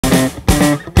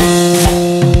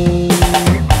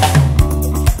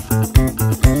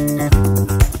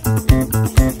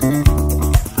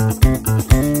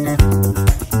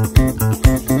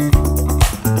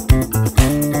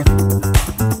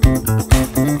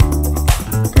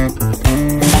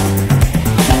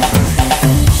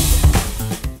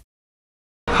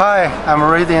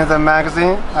reading the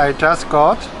magazine I just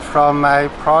got from my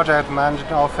project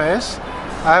management office.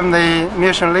 I'm the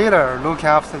mission leader looking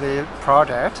after the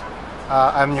project.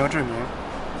 I'm Zhiming Niu.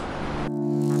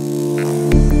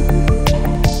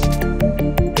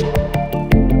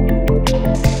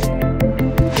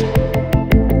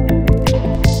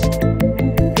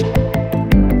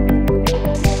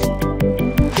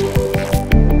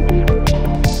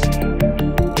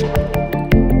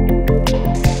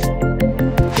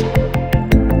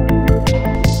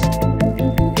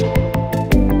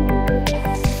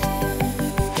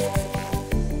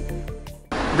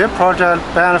 The project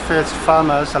benefits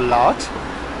farmers a lot.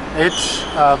 It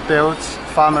builds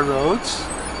farmer roads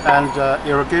and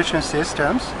irrigation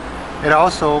systems. It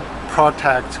also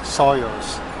protects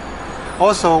soils.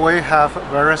 Also, we have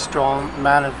very strong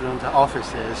management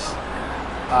offices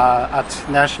at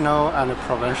national and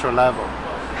provincial level.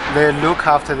 They look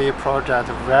after the project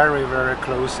very, very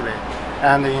closely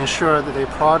and ensure that the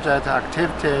project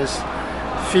activities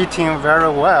fit in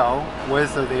very well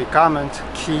with the government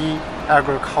key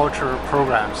agricultural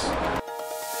programs.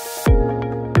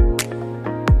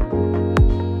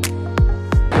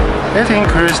 It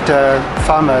increased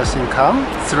farmers' income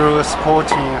through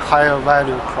supporting higher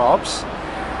value crops.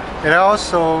 It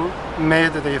also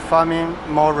made the farming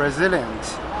more resilient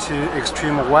to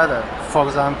extreme weather, for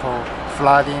example,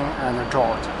 flooding and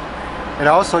drought. It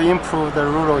also improved the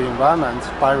rural environment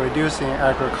by reducing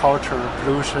agricultural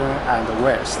pollution and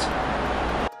waste.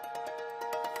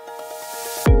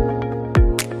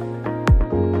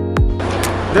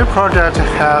 The project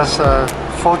has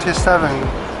 47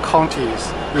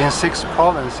 counties in 6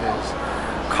 provinces,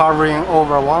 covering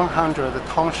over 100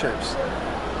 townships.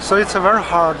 So it's very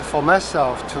hard for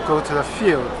myself to go to the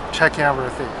field checking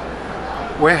everything.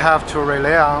 We have to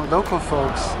rely on local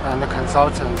folks and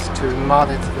consultants to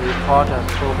monitor the project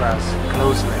progress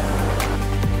closely.